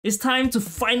It's time to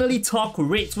finally talk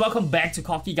raids. Welcome back to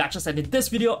Coffee Gachas, and in this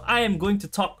video, I am going to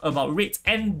talk about raids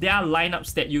and their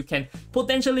lineups that you can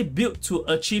potentially build to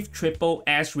achieve triple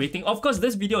S rating. Of course,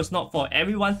 this video is not for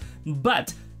everyone,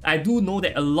 but I do know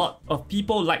that a lot of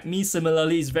people like me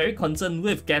similarly is very concerned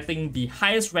with getting the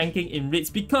highest ranking in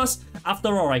raids because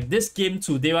after all, right, this game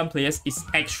to day 1 players is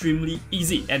extremely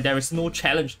easy and there is no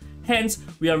challenge. Hence,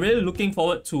 we are really looking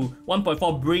forward to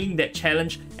 1.4 bringing that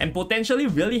challenge and potentially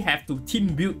really have to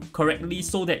team build correctly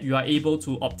so that you are able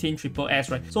to obtain triple S,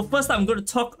 right? So first I'm going to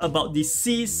talk about the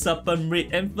Sea Serpent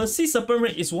Raid, and the Sea Serpent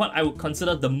Raid is what I would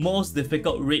consider the most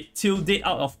difficult raid till date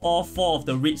out of all 4 of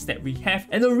the raids that we have,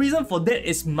 and the reason for that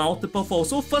is multiple fold.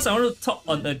 So first I want to talk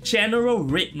on a general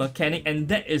raid mechanic, and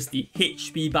that is the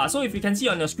HP bar. So if you can see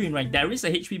on your screen, right, there is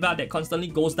a HP bar that constantly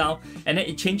goes down and then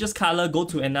it changes color, go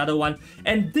to another one,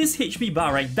 and this HP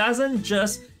bar, right, doesn't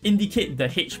just indicate the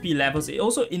HP levels, it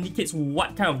also indicates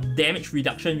what kind of damage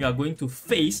reduction you are going to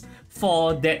face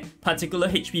for that particular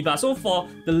HP bar. So for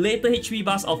the later HP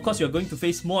bars, of course, you're going to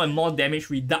face more and more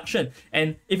damage reduction.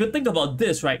 And if you think about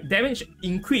this, right, damage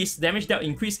dealt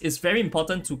increase is very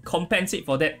important to compensate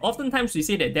for that. Oftentimes we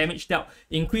say that damage dealt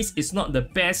increase is not the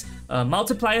best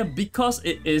multiplier because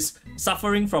it is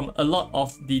suffering from a lot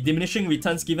of the diminishing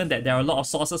returns, given that there are a lot of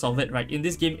sources of it, right? In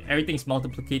this game, everything is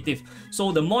multiplicative.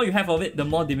 So the more you have of it, the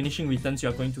more diminishing returns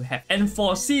you're going to have. And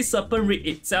for Sea Serpent Raid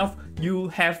itself, you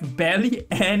have barely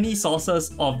any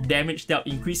sources of damage dealt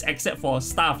increase except for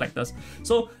star reflectors.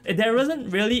 So there isn't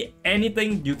really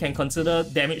anything you can consider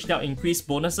damage dealt increase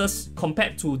bonuses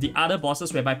compared to the other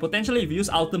bosses, whereby potentially if you use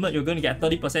ultimate, you're going to get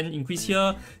 30% increase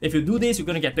here. If you do this, you're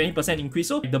going to get 20% increase.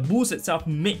 So the boost itself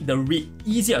make the raid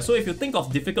easier. So if you think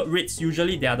of difficult raids,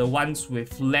 usually they are the ones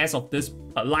with less of this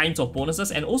lines of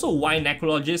bonuses, and also why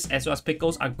Necrologists as well as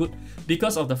Pickles are good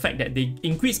because of the fact that they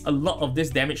increase a lot of this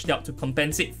damage dealt to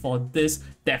compensate for this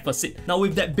deficit. Now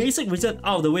with that basic reason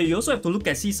out of the way, you also have to look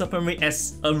at Sea Serpent Raid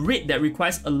as a raid that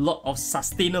requires a lot of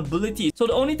sustainability. So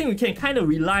the only thing we can kind of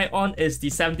rely on is the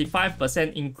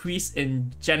 75% increase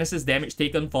in Genesis damage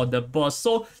taken for the boss.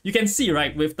 So you can see,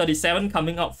 right, with 37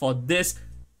 coming out for this,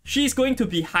 she's going to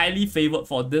be highly favored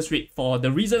for this raid for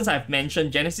the reasons I've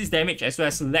mentioned: Genesis damage as well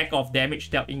as lack of damage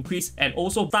dealt increase, and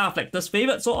also star reflectors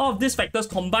favored. So all of these factors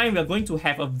combined, we are going to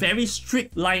have a very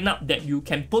strict lineup that you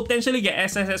can potentially get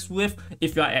SSS with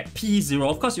if you are at P0.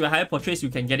 Of course, if you are higher portraits, you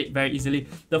can get it very easily.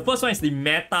 The first one is the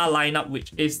meta lineup,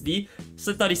 which is the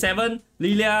 37,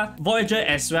 Lilia, Voyager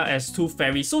as well as 2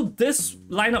 Fairies. So this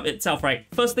lineup itself, right,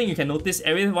 first thing you can notice,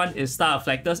 everyone is star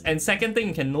reflectors, and second thing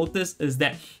you can notice is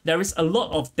that there is a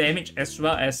lot of damage as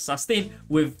well as sustain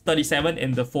with 37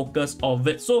 in the focus of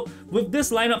it. So with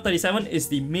this lineup, 37 is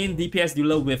the main DPS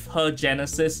dealer with her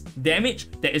Genesis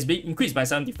damage that is being increased by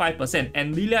 75%,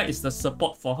 and Lilia is the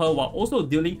support for her while also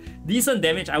dealing decent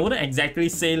damage. I wouldn't exactly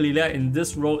say Lilia in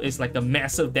this role is like a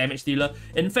massive damage dealer.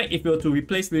 In fact, if you were to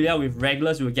replace Lilia with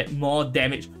regulars, you will get more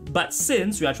damage. But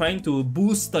since we are trying to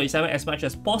boost 37 as much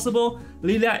as possible,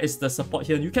 Lilia is the support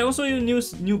here. You can also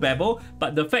use New Babel,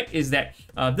 but the fact is that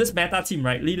this meta team,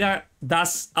 right, Lilia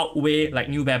does outweigh like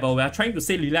New Babel. We are trying to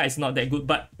say Lilia is not that good,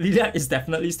 but Lilia is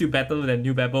definitely still better than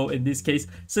New Babel in this case,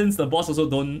 since the boss also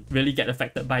don't really get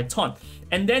affected by taunt.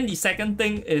 And then the second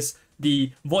thing is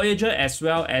the Voyager as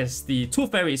well as the 2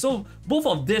 Fairy. So both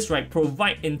of this, right,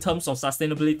 provide in terms of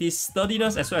sustainability,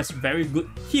 sturdiness as well as very good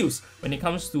heals when it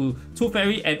comes to 2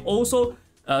 Fairy, and also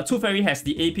 2 Fairy has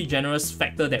the AP generous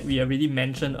factor that we already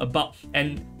mentioned about.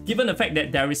 And given the fact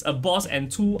that there is a boss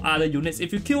and 2 other units,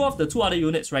 if you kill off the 2 other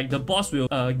units, right, the boss will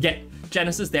get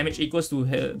Genesis damage equals to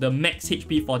the max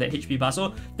HP for that HP bar.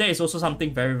 So that is also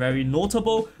something very, very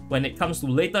notable when it comes to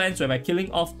later ends, whereby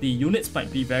killing off the units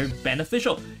might be very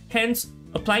beneficial. Hence,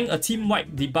 applying a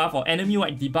team-wide debuff or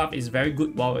enemy-wide debuff is very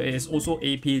good, while it is also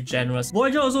AP generous.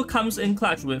 Voyager also comes in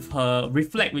clutch with her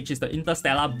Reflect, which is the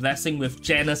Interstellar Blessing with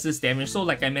Genesis damage. So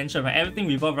like I mentioned, right, everything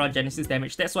revolves around Genesis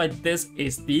damage. That's why this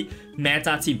is the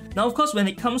meta team. Now, of course, when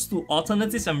it comes to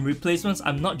alternatives and replacements,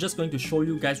 I'm not just going to show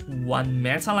you guys one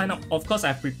meta lineup. Of course,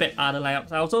 I've prepared other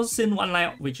lineups. I also seen one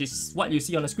lineup, which is what you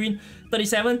see on the screen: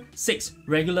 37, 6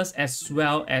 regulars as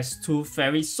well as 2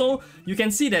 fairies. So you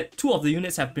can see that 2 of the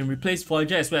units have been replaced, Voyager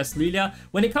as well as Lilia.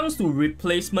 When it comes to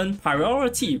replacement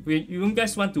priority, you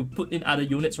guys want to put in other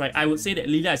units, right? I would say that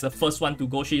Lilia is the first one to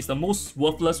go. She is the most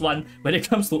worthless one when it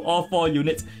comes to all 4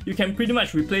 units. You can pretty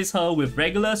much replace her with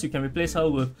regulars, you can replace her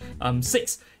with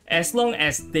 6. As long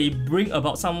as they bring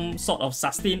about some sort of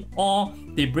sustain or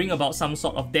they bring about some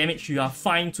sort of damage, you are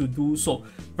fine to do so.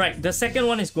 Right, the second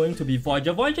one is going to be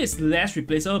Voyager. Voyager is less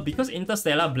replaceable because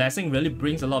Interstellar Blessing really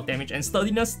brings a lot of damage, and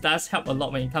sturdiness does help a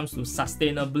lot when it comes to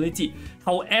sustainability.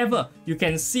 However, you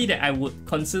can see that I would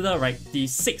consider, right, the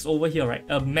 6 over here, right,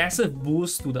 a massive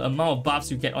boost to the amount of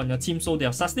buffs you get on your team, so their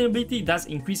sustainability does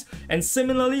increase. And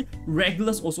similarly,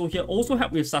 Regulus also here also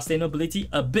help with sustainability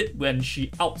a bit when she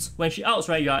outs. When she outs,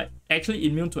 right, you are actually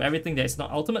immune to everything that is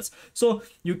not ultimates, so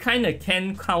you kind of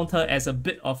can counter as a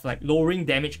bit of like lowering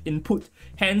damage input.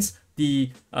 Hence,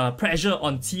 the pressure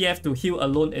on TF to heal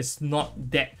alone is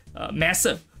not that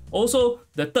massive. Also,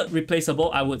 the third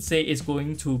replaceable I would say is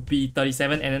going to be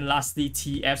 37, and then lastly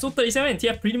TF. So 37 and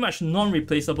TF pretty much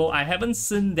non-replaceable. I haven't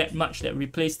seen that much that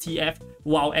replace TF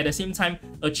while at the same time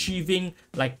achieving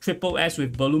like SSS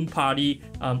with Balloon Party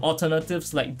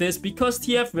alternatives like this, because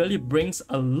TF really brings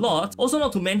a lot. Also,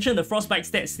 not to mention the Frostbite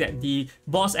stats that the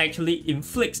boss actually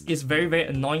inflicts is very, very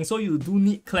annoying, so you do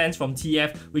need cleanse from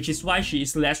TF, which is why she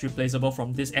is less replaceable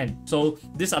from this end. So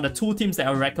these are the two teams that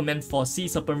I recommend for Sea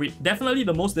Serpent Raid. Definitely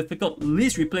the most difficult,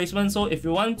 least replacement. So if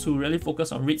you want to really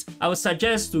focus on raids, I would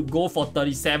suggest to go for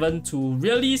 37 to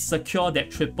really secure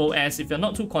that SSS. If you're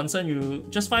not too concerned, you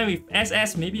just fine with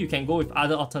SS, maybe you can go with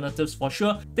other alternatives for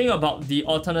sure. Think about the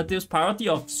alternatives, priority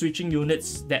of switching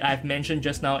units that I've mentioned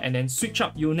just now, and then switch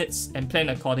up units and plan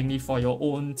accordingly for your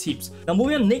own tips. Now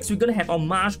moving on, next we're gonna have our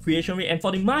Marsh creation rate, and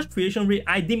for the Marsh creation rate,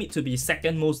 I deem it to be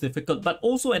second most difficult, but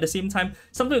also at the same time,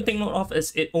 something to take note of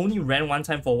is it only ran one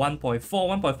time for 1.4.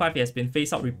 1.5 has been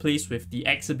phased out, replaced with the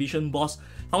exhibition boss.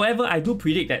 However, I do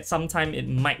predict that sometime it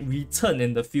might return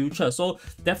in the future, so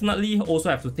definitely also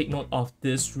have to take note of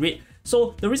this rate.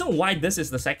 So the reason why this is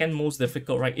the second most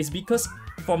difficult, right, is because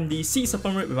from the Sea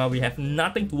Serpent Raid, where we have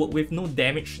nothing to work with, no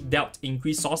damage dealt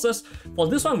increased sources. For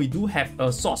this one, we do have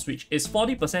a source, which is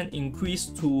 40% increase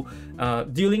to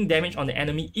dealing damage on the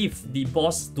enemy if the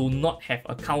boss do not have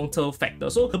a counter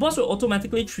factor. So the boss will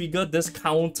automatically trigger this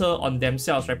counter on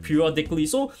themselves, right, periodically.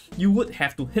 So you would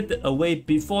have to hit it away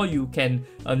before you can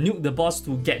nuke the boss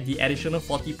to get the additional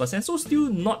 40%. So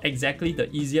still not exactly the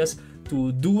easiest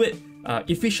to do it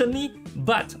efficiently,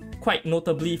 but quite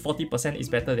notably 40% is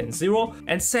better than 0.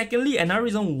 And secondly, another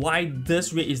reason why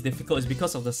this raid is difficult is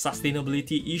because of the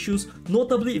sustainability issues.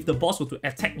 Notably, if the boss were to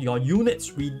attack your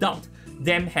units without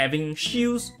them having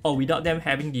shields or without them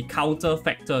having the counter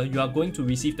factor, you are going to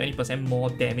receive 20% more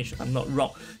damage, if I'm not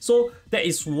wrong. So that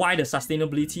is why the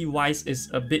sustainability wise is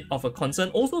a bit of a concern.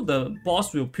 Also, the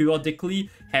boss will periodically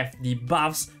have the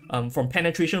buffs from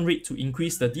penetration rate to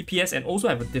increase the DPS, and also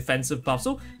have a defensive buff.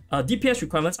 So DPS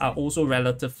requirements are also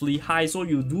relatively high, so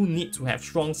you do need to have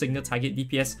strong single target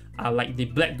DPS like the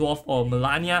Black Dwarf or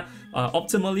Melania.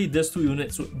 Optimally, these two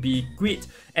units would be great.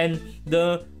 And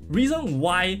the reason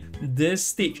why this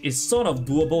stage is sort of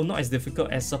doable, not as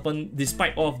difficult as Serpent,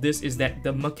 despite all of this, is that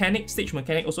the stage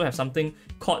mechanic also have something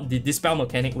called the Dispel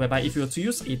mechanic, whereby if you were to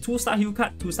use a 2-star heal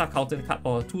card, 2-star counter card,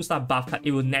 or 2-star buff card,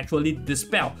 it will naturally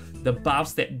dispel the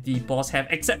buffs that the boss have,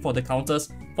 except for the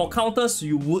counters. For counters,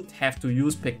 you would have to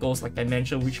use Pickles, like I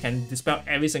mentioned, which can dispel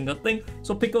every single thing.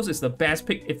 So Pickles is the best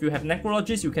pick. If you have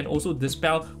Necrologist, you can also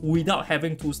dispel without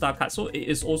having 2-star cards. So it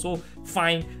is also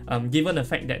fine, given the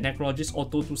fact that Necrologist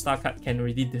auto 2-star card can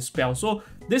already dispel. So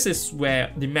this is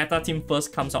where the meta team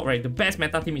first comes out, right? The best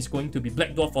meta team is going to be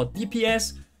Black Dwarf for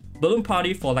DPS, Balloon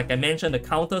Party for, like I mentioned, the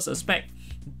counters aspect,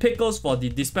 Pickles for the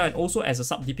dispel, and also as a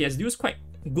sub DPS, deals quite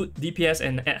good DPS,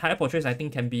 and at higher portraits I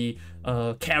think can be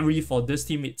carry for this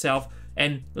team itself.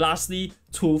 And lastly,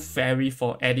 Tooth Fairy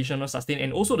for additional sustain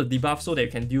and also the debuff so that you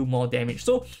can deal more damage.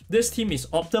 So this team is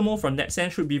optimal from that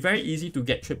sense. Should be very easy to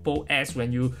get SSS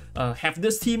when you have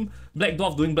this team. Black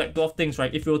Dwarf doing Black Dwarf things,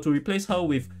 right? If you were to replace her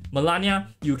with Melania,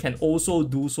 you can also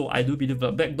do so. I do believe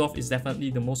that Black Dwarf is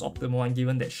definitely the most optimal one,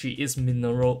 given that she is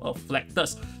Mineral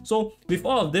Afflectus. So with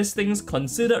all of these things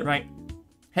considered, right,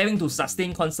 having to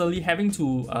sustain constantly, having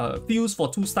to fuse for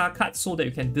 2-star cards so that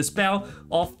you can dispel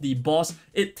off the boss,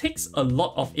 it takes a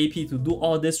lot of AP to do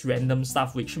all this random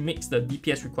stuff, which makes the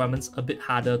DPS requirements a bit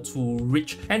harder to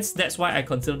reach. Hence, that's why I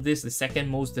consider this the second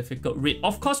most difficult raid.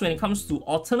 Of course, when it comes to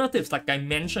alternatives, like I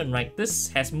mentioned, right, this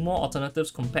has more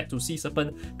alternatives compared to Sea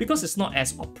Serpent because it's not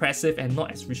as oppressive and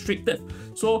not as restrictive.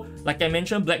 So, like I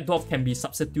mentioned, Black Dwarf can be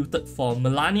substituted for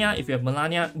Melania. If you have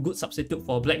Melania, good substitute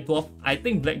for Black Dwarf. I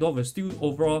think Black Dwarf will still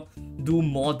overall do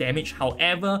more damage.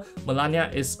 However, Melania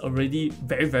is already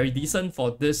very, very decent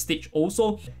for this stage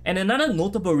also. And another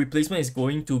notable replacement is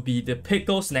going to be the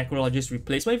Pickles Necrologist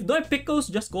replacement. If you don't have Pickles,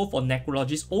 just go for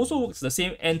Necrologist. Also works the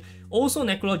same, and also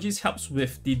Necrologist helps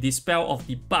with the dispel of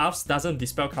the buffs, doesn't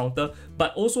dispel counter,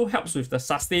 but also helps with the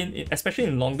sustain, especially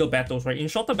in longer battles, right? In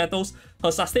shorter battles,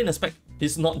 her sustain aspect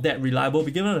is not that reliable,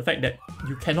 given the fact that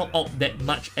you cannot ult that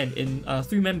much, and in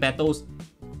 3-man battles,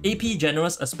 AP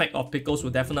generous aspect of Pickles will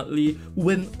definitely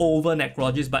win over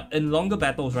Necrologist, but in longer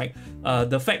battles, right,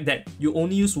 the fact that you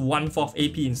only use 1/4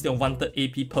 AP instead of 1/3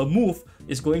 AP per move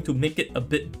is going to make it a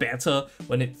bit better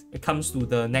when it comes to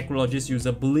the Necrologist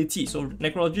usability. So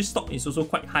Necrologist stock is also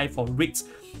quite high for rates.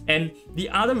 And the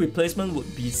other replacement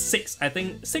would be 6. I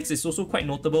think 6 is also quite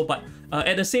notable, but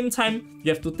at the same time,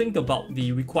 you have to think about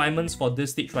the requirements for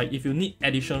this stage, right? If you need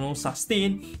additional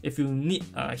sustain, if you need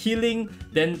healing,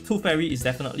 then 2 Fairy is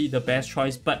definitely the best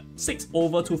choice, but 6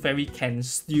 over 2 Fairy can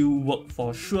still work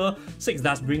for sure. 6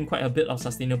 does bring quite a bit of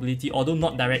sustainability, although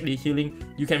not directly healing.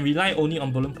 You can rely only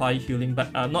on Balloon Party healing,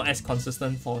 but not as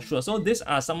consistent for sure. So these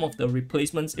are some of the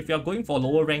replacements. If you're going for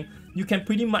lower rank, you can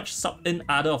pretty much sub in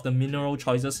other of the mineral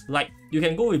choices, like you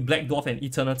can go with Black Dwarf and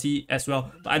Eternity as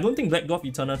well, but I don't think Black Dwarf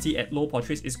Eternity at low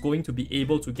portraits is going to be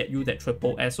able to get you that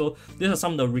triple S. So these are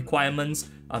some of the requirements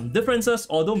differences.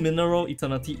 Although Mineral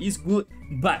Eternity is good,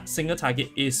 but single target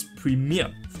is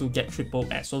premier to get triple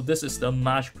S. So this is the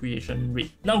Marsh creation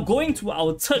raid. Now going to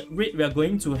our third raid, we are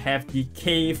going to have the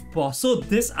Cave Boss. So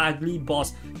this ugly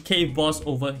boss, Cave Boss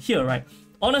over here, right?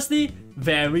 Honestly,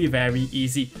 very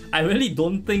easy. I really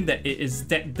don't think that it is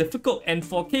that difficult, and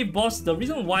for Cave Boss, the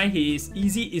reason why he is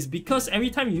easy is because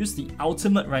every time you use the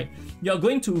ultimate, right, you're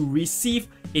going to receive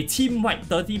a team-wide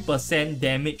 30%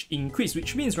 damage increase,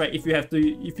 which means, right, if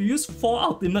you use 4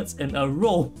 ultimates in a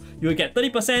row, you will get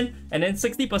 30% and then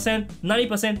 60%,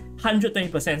 90%,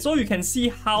 120%. So you can see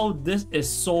how this is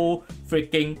so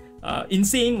freaking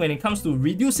insane when it comes to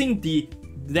reducing the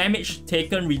damage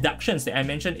taken reductions that I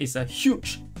mentioned. Is a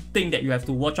huge thing that you have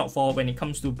to watch out for when it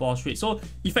comes to boss rate. So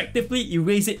effectively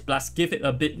erase it plus give it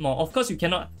a bit more. Of course, you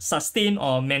cannot sustain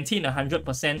or maintain 100%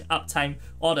 uptime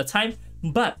all the time,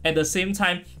 but at the same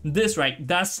time, this, right,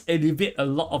 does alleviate a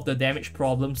lot of the damage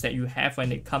problems that you have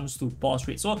when it comes to boss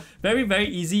rate. So very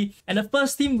easy. And the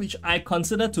first team which I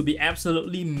consider to be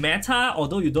absolutely meta,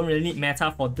 although you don't really need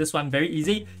meta for this one, very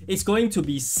easy, it's going to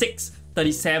be 6,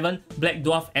 37, Black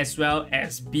Dwarf as well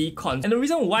as Beacon. And the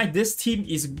reason why this team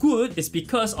is good is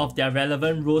because of their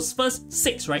relevant roles. First,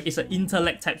 6, right, is an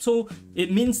intellect type, so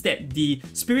it means that the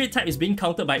spirit type is being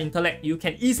countered by intellect. You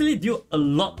can easily deal a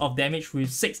lot of damage with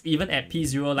 6 even at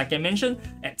P0. Like I mentioned,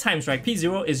 at times, right,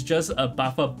 P0 is just a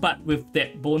buffer, but with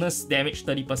that bonus damage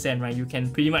 30%, right, you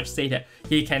can pretty much say that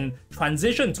he can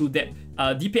transition to that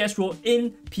DPS role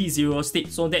in P0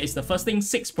 state. So that is the first thing.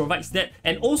 6 provides that,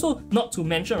 and also not to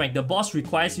mention, right, the boss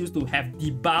requires you to have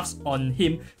debuffs on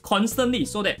him constantly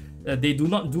so that they do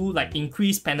not do like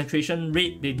increased penetration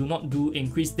rate, they do not do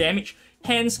increased damage.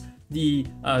 Hence, the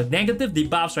negative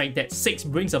debuffs, right, that 6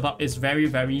 brings about is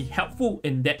very helpful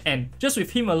in that end. Just with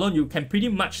him alone, you can pretty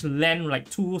much land like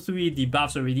 2-3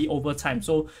 debuffs already over time.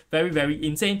 So very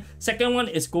insane. Second one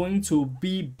is going to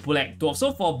be Black Dwarf.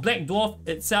 So for Black Dwarf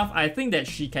itself, I think that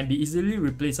she can be easily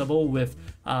replaceable with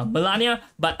Melania,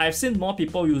 but I've seen more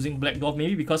people using Black Dwarf,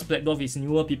 maybe because Black Dwarf is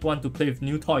newer, people want to play with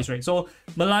new toys, right? So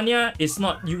Melania is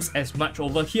not used as much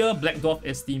over here. Black Dwarf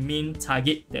is the main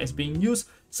target that is being used.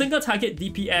 Single target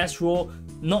DPS role,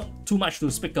 not too much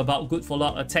to speak about. Good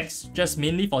follow-up attacks, just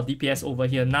mainly for DPS over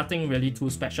here. Nothing really too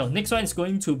special. Next one is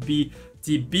going to be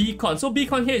the Beacon. So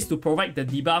Beacon here is to provide the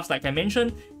debuffs. Like I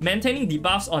mentioned, maintaining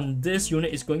debuffs on this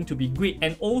unit is going to be great.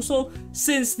 And also,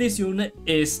 since this unit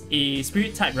is a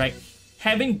spirit type, right,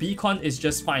 having Beacon is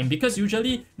just fine, because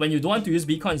usually when you don't want to use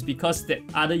Beacon, it's because the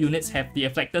other units have the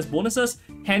Afflectors bonuses,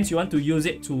 hence you want to use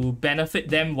it to benefit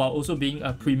them while also being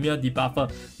a premier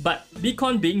debuffer. But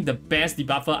Beacon being the best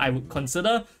debuffer I would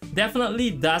consider, definitely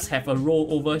does have a role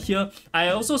over here. I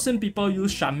also seen people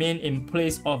use Charmaine in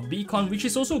place of Beacon, which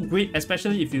is also great,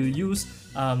 especially if you use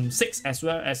 6 as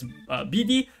well as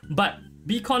BD, but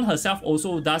Beacon herself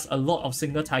also does a lot of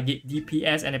single target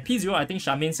DPS, and at P0 I think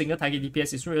Charmaine's single target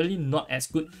DPS is really not as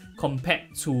good compared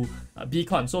to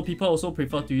Beacon, so people also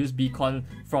prefer to use Beacon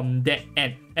from that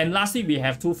end. And lastly, we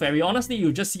have 2 Fairy. Honestly,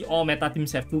 you just see all meta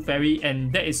teams have 2 Fairy,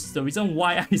 and that is the reason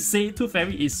why I say 2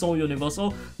 Fairy is so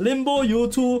universal. Limbo,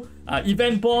 U2,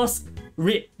 Event Boss,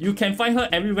 Raid, you can find her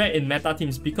everywhere in meta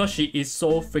teams because she is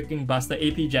so freaking busted.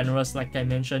 AP generous, like I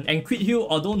mentioned, and crit heal,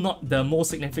 although not the most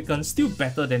significant, still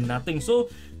better than nothing. So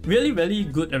really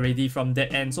good already from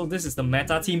that end. So this is the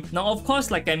meta team. Now of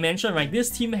course, like I mentioned, right, this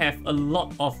team have a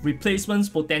lot of replacements.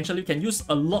 Potentially can use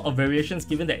a lot of variations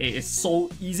given that it is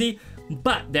so easy.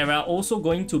 But there are also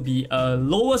going to be a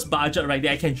lowest budget, right,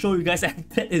 that I can show you guys, and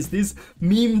that is this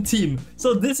meme team.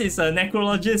 So this is a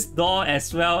Necrologist, Door,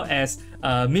 as well as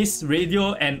Miss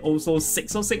Radio, and also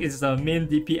 6. So 6 is the main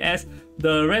DPS.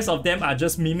 The rest of them are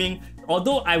just meming.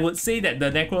 Although I would say that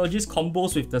the Necrologist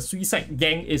combos with the Suicide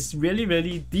Gang is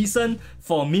really decent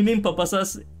for memeing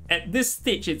purposes. At this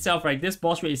stage itself, right, this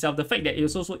boss rate itself, the fact that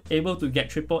it's also able to get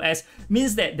triple S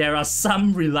means that there are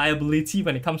some reliability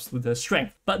when it comes to the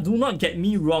strength. But do not get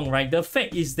me wrong, right, the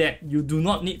fact is that you do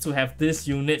not need to have these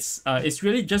units. It's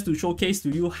really just to showcase to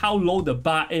you how low the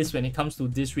bar is when it comes to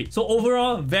this rate. So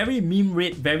overall, very meme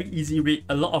rate, very easy rate,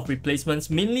 a lot of replacements,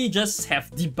 mainly just have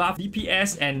debuff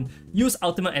DPS and use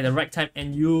ultimate at the right time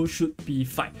and you should be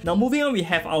fine. Now moving on, we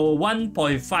have our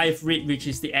 1.5 rate, which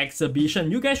is the Exhibition.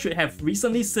 You guys should have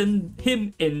recently seen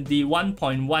him in the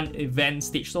 1.1 event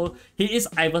stage. So he is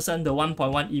Iverson, the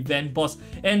 1.1 event boss.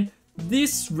 And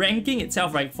this ranking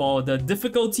itself, right, for the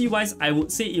difficulty wise, I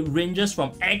would say it ranges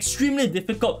from extremely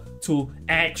difficult to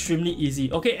extremely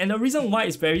easy. Okay, and the reason why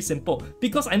is very simple,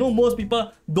 because I know most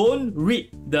people don't read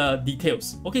the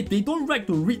details. Okay, they don't like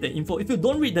to read the info. If you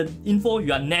don't read the info,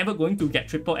 you are never going to get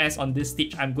triple S on this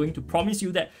stage. I'm going to promise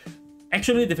you that.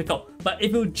 Extremely difficult. But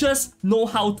if you just know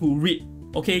how to read,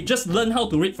 okay, just learn how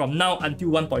to read from now until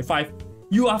 1.5,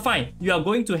 you are fine. You are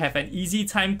going to have an easy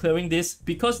time clearing this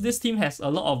because this team has a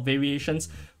lot of variations.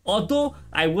 Although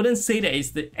I wouldn't say that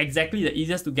it's exactly the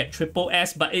easiest to get triple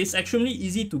S, but it's extremely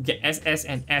easy to get SS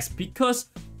and S because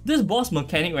this boss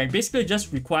mechanic, right, basically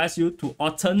just requires you to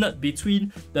alternate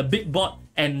between the big bot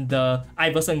and the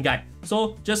Iverson guy.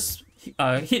 So just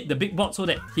hit the big bot so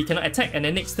that he cannot attack, and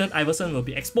then next turn Iverson will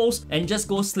be exposed and just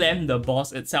go slam the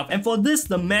boss itself. And for this,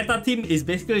 the meta team is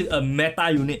basically a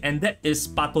meta unit, and that is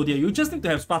Spartodia. You just need to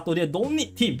have Spartodia, don't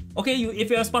need team. Okay,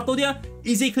 if you have Spartodia,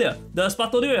 easy clear. The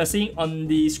Spartodia you're seeing on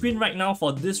the screen right now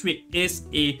for this rig is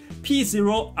a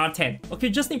P0 R10. Okay,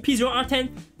 just need P0 R10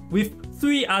 with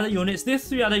 3 other units. These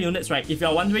 3 other units, right, if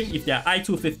you're wondering if they're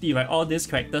I250, right, all these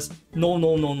characters, no,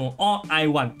 all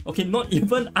I1. Okay, not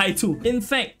even I2. In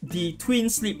fact, the Twin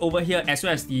Sleep over here as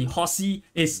well as the Horsey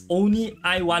is only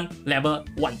I1 level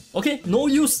 1. Okay, no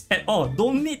use at all.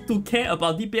 Don't need to care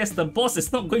about DPS. The boss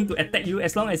is not going to attack you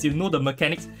as long as you know the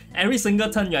mechanics. Every single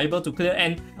turn you're able to clear,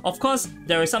 and of course,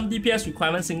 there is some DPS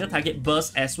requirement, single target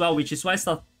burst as well, which is why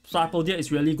Spartodia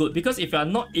is really good, because if you are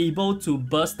not able to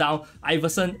burst down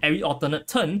Iverson every alternate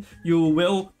turn, you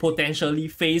will potentially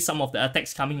face some of the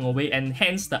attacks coming away, and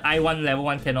hence the I1 level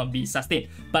 1 cannot be sustained.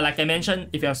 But like I mentioned,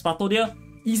 if you have Spartodia,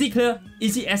 easy clear,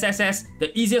 easy SSS,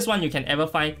 the easiest one you can ever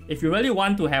find. If you really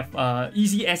want to have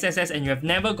easy SSS and you have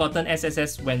never gotten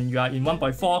SSS when you are in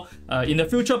 1.4, in the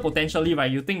future potentially,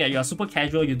 right, you think that you are super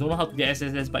casual, you don't know how to get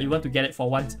SSS, but you want to get it for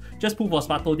once, just pull for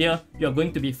Spartodia, you're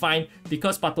going to be fine,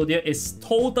 because Spartodia is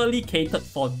totally catered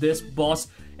for this boss,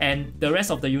 and the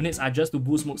rest of the units are just to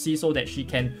boost Muxi so that she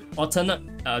can alternate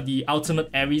the ultimate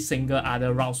every single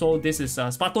other round. So this is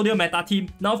a Spartodia meta team.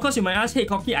 Now of course you might ask, hey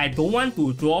Koki, I don't want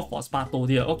to draw for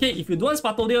Spartodia. Okay, if you don't want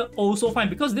Spartodia, also fine,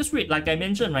 because this raid, like I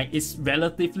mentioned, right, is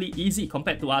relatively easy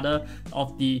compared to other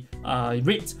of the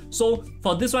raids. So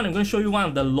for this one, I'm going to show you one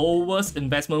of the lowest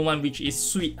investment one, which is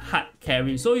Sweetheart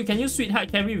Carry. So you can use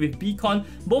Sweetheart Carry with Beacon.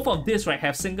 Both of this, right,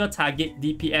 have single target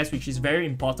DPS, which is very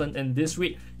important in this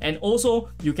raid. And also,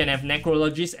 you can have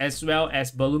Necrologist as well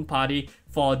as Balloon Party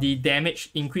for the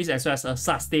damage increase as well as a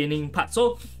sustaining part.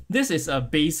 So this is a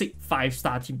basic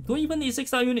 5-star team. Don't even need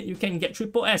 6-star unit, you can get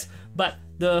triple S. But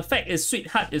the fact is,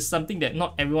 Sweetheart is something that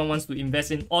not everyone wants to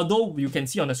invest in. Although you can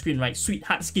see on the screen, right,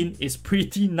 Sweetheart skin is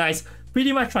pretty nice.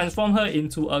 Pretty much transform her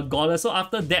into a goddess. So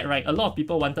after that, right, a lot of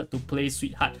people wanted to play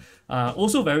Sweetheart.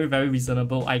 Also very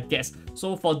reasonable, I guess.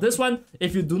 So for this one,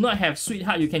 if you do not have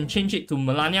Sweetheart, you can change it to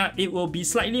Melania. It will be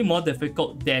slightly more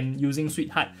difficult than using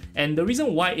Sweetheart. And the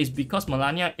reason why is because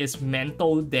Melania is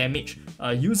mental damage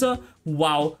user,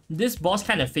 while this boss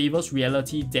kind of favors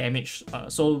reality damage.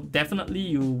 So definitely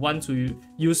you want to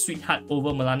use Sweetheart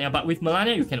over Melania. But with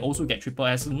Melania, you can also get triple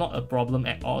S, not a problem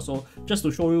at all. So just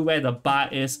to show you where the bar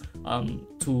is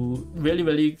to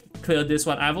really clear this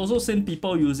one. I've also seen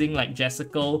people using like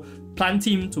Jessica Plant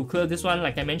Team to clear this one.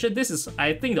 Like I mentioned, this is,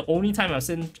 I think, the only time I've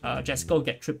seen Jessica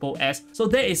get triple S. So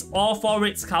that is all 4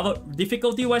 raids covered.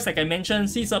 Difficulty wise, like I mentioned,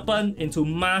 Sea Serpent into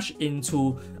Marsh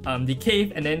into the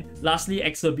Cave, and then lastly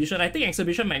Exhibition. I think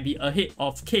Exhibition might be ahead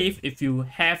of Cave if you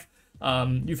have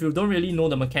if you don't really know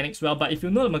the mechanics well. But if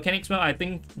you know the mechanics well, I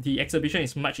think the Exhibition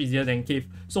is much easier than Cave.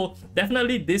 So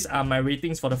definitely these are my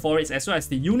ratings for the 4 raids, as well as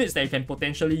the units that you can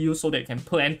potentially use so that you can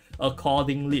plan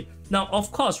accordingly. Now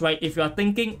of course, right, if you are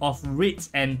thinking of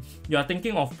raids and you are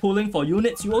thinking of pulling for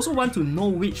units, you also want to know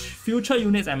which future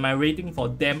units and my rating for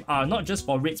them are, not just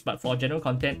for raids but for general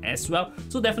content as well.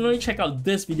 So definitely check out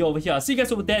this video over here. I'll see you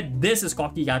guys over there. This is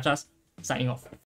Koki Gachas, signing off.